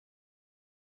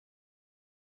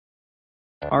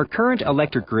Our current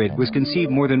electric grid was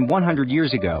conceived more than 100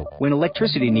 years ago when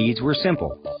electricity needs were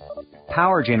simple.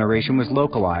 Power generation was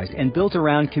localized and built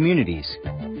around communities.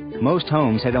 Most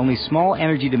homes had only small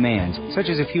energy demands, such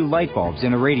as a few light bulbs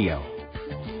and a radio.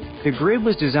 The grid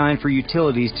was designed for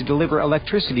utilities to deliver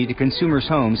electricity to consumers'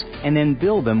 homes and then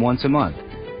bill them once a month.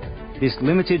 This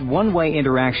limited one-way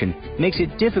interaction makes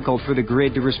it difficult for the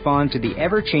grid to respond to the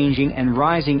ever-changing and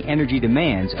rising energy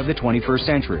demands of the 21st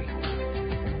century.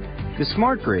 The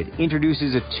smart grid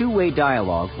introduces a two-way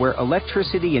dialogue where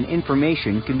electricity and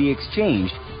information can be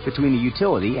exchanged between the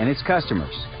utility and its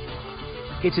customers.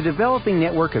 It's a developing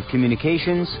network of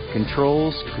communications,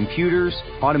 controls, computers,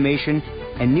 automation,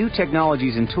 and new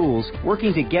technologies and tools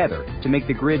working together to make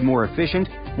the grid more efficient,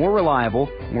 more reliable,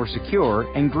 more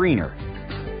secure, and greener.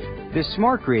 The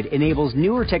smart grid enables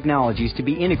newer technologies to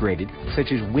be integrated,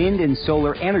 such as wind and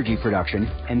solar energy production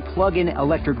and plug-in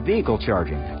electric vehicle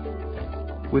charging.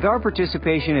 With our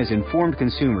participation as informed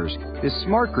consumers, the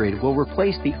smart grid will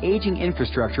replace the aging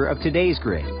infrastructure of today's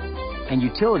grid, and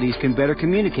utilities can better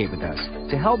communicate with us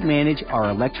to help manage our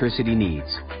electricity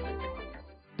needs.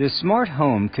 The smart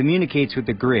home communicates with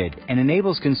the grid and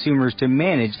enables consumers to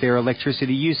manage their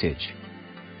electricity usage.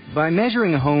 By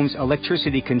measuring a home's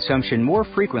electricity consumption more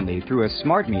frequently through a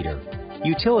smart meter,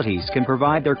 utilities can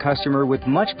provide their customer with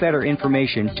much better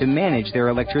information to manage their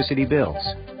electricity bills.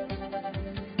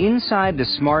 Inside the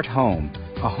smart home,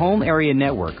 a home area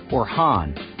network, or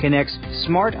HAN, connects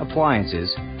smart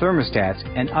appliances, thermostats,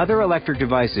 and other electric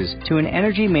devices to an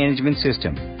energy management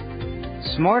system.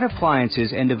 Smart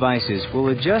appliances and devices will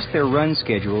adjust their run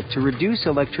schedule to reduce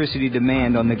electricity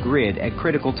demand on the grid at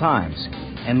critical times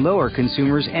and lower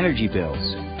consumers' energy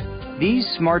bills. These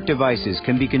smart devices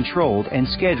can be controlled and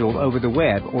scheduled over the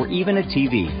web or even a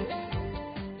TV.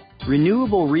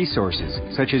 Renewable resources,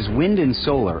 such as wind and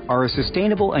solar, are a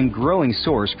sustainable and growing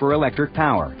source for electric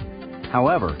power.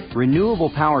 However,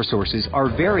 renewable power sources are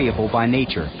variable by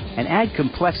nature and add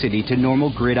complexity to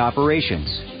normal grid operations.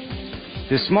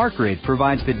 The smart grid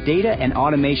provides the data and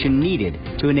automation needed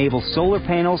to enable solar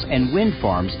panels and wind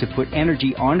farms to put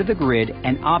energy onto the grid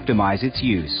and optimize its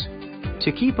use.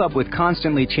 To keep up with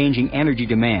constantly changing energy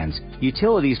demands,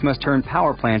 utilities must turn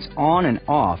power plants on and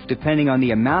off depending on the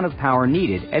amount of power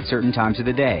needed at certain times of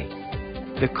the day.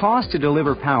 The cost to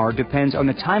deliver power depends on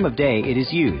the time of day it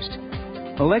is used.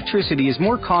 Electricity is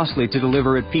more costly to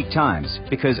deliver at peak times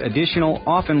because additional,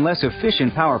 often less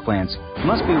efficient power plants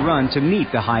must be run to meet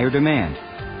the higher demand.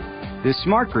 The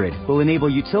smart grid will enable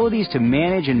utilities to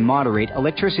manage and moderate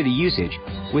electricity usage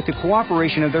with the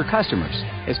cooperation of their customers,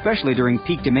 especially during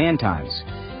peak demand times.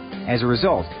 As a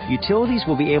result, utilities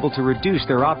will be able to reduce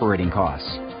their operating costs.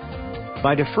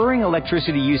 By deferring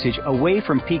electricity usage away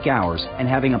from peak hours and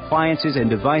having appliances and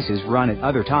devices run at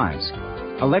other times,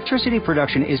 electricity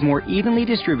production is more evenly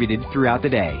distributed throughout the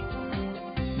day.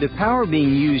 The power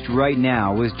being used right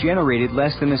now was generated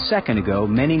less than a second ago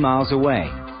many miles away.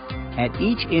 At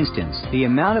each instance, the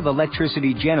amount of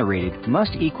electricity generated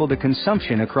must equal the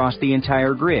consumption across the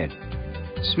entire grid.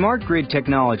 Smart grid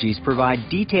technologies provide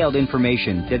detailed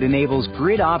information that enables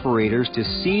grid operators to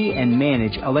see and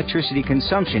manage electricity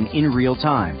consumption in real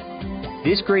time.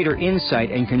 This greater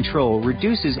insight and control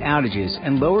reduces outages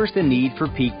and lowers the need for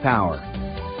peak power.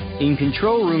 In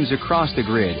control rooms across the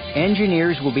grid,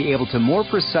 engineers will be able to more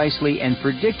precisely and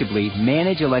predictably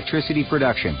manage electricity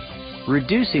production,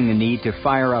 reducing the need to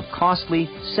fire up costly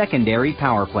secondary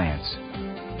power plants.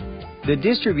 The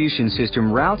distribution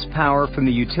system routes power from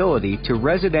the utility to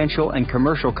residential and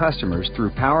commercial customers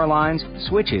through power lines,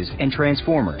 switches, and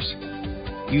transformers.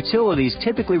 Utilities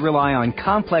typically rely on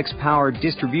complex power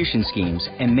distribution schemes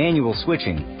and manual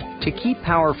switching to keep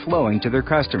power flowing to their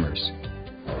customers.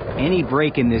 Any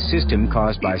break in this system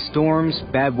caused by storms,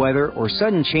 bad weather, or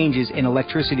sudden changes in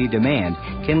electricity demand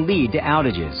can lead to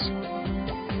outages.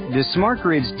 The smart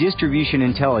grid's distribution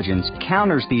intelligence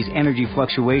counters these energy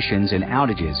fluctuations and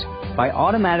outages by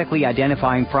automatically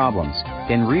identifying problems,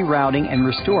 then rerouting and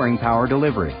restoring power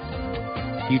delivery.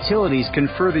 Utilities can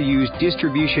further use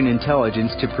distribution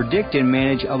intelligence to predict and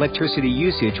manage electricity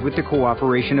usage with the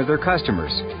cooperation of their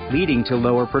customers, leading to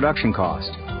lower production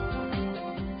cost.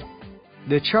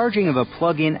 The charging of a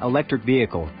plug-in electric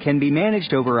vehicle can be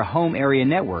managed over a home area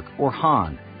network, or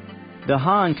HAN. The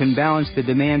HAN can balance the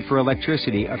demand for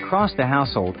electricity across the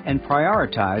household and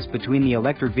prioritize between the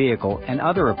electric vehicle and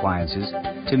other appliances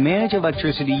to manage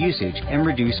electricity usage and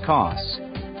reduce costs.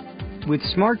 With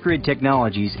smart grid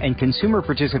technologies and consumer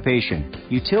participation,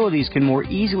 utilities can more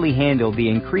easily handle the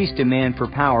increased demand for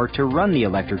power to run the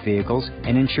electric vehicles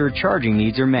and ensure charging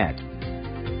needs are met.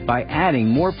 By adding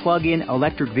more plug-in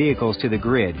electric vehicles to the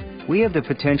grid, we have the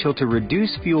potential to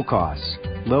reduce fuel costs,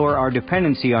 lower our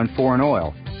dependency on foreign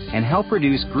oil, and help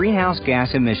reduce greenhouse gas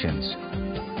emissions.